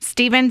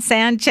Steven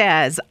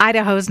Sanchez,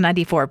 Idaho's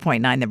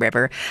 94.9 The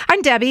River.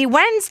 I'm Debbie.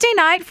 Wednesday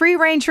night, free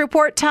range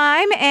report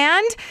time.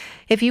 And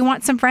if you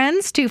want some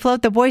friends to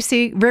float the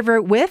Boise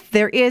River with,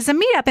 there is a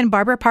meetup in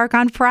Barber Park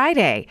on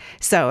Friday.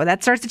 So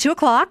that starts at 2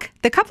 o'clock.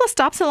 The couple of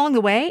stops along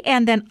the way,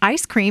 and then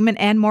ice cream in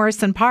Ann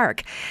Morrison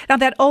Park. Now,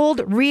 that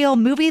old real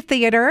movie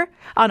theater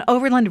on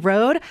Overland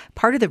Road,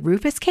 part of the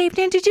roof has caved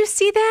in. Did you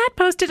see that?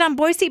 Posted on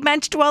Boise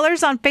Bench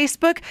Dwellers on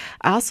Facebook.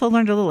 I also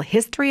learned a little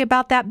history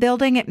about that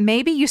building. It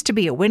maybe used to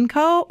be a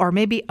Winco or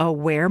maybe a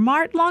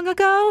Wearmart long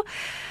ago.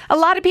 A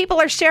lot of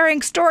people are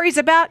sharing stories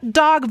about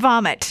dog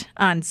vomit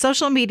on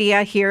social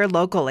media here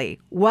locally.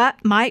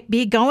 What might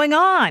be going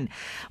on?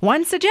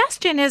 One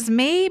suggestion is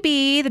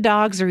maybe the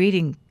dogs are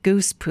eating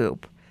goose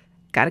poop.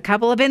 Got a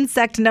couple of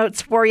insect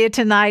notes for you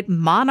tonight.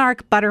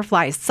 Monarch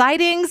butterfly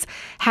sightings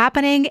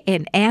happening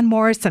in Ann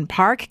Morrison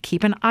Park.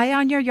 Keep an eye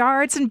on your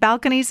yards and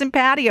balconies and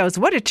patios.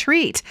 What a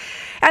treat.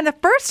 And the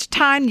first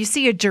time you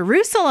see a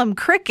Jerusalem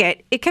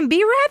cricket, it can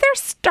be rather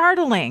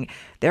startling.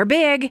 They're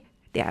big.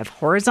 They have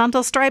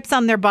horizontal stripes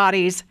on their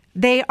bodies.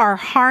 They are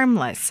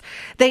harmless.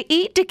 They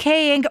eat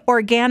decaying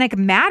organic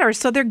matter,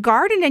 so they're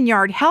garden and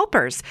yard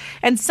helpers.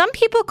 And some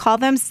people call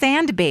them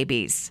sand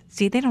babies.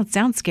 See, they don't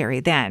sound scary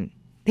then.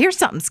 Here's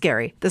something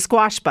scary. The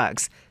squash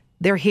bugs.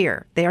 They're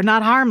here. They are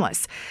not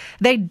harmless.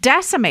 They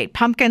decimate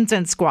pumpkins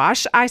and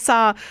squash. I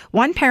saw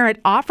one parent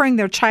offering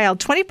their child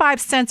 25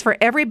 cents for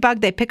every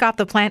bug they pick off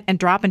the plant and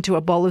drop into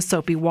a bowl of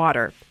soapy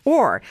water.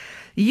 Or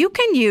you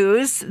can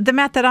use the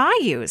method I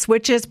use,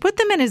 which is put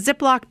them in a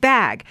Ziploc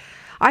bag.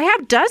 I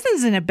have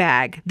dozens in a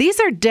bag. These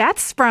are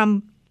deaths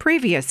from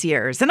previous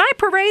years, and I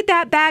parade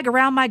that bag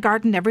around my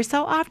garden every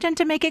so often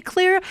to make it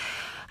clear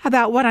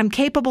about what I'm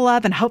capable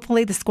of, and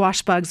hopefully the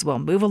squash bugs will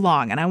move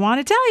along. And I want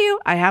to tell you,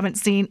 I haven't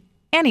seen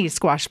any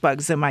squash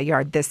bugs in my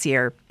yard this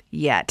year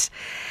yet.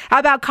 How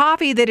about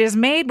coffee that is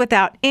made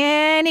without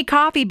any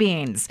coffee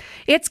beans?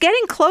 It's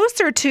getting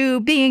closer to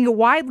being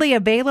widely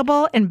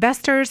available.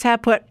 Investors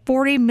have put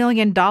 $40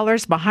 million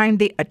behind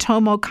the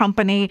Atomo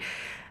company.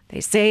 They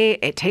say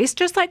it tastes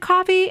just like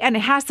coffee and it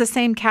has the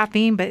same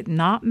caffeine, but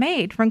not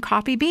made from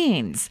coffee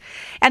beans.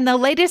 And the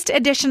latest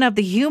edition of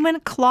the human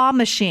claw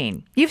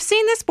machine. You've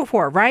seen this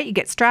before, right? You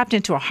get strapped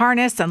into a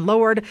harness and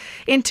lowered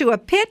into a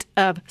pit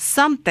of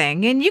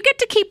something, and you get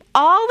to keep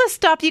all the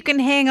stuff you can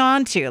hang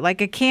on to,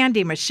 like a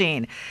candy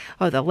machine.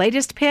 Oh, the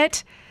latest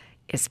pit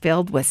is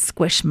filled with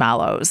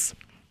squishmallows.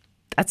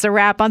 That's a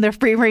wrap on the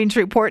Free Range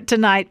Report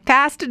tonight.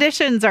 Past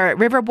editions are at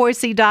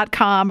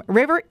riverboise.com,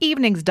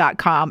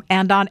 riverevenings.com,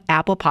 and on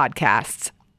Apple Podcasts.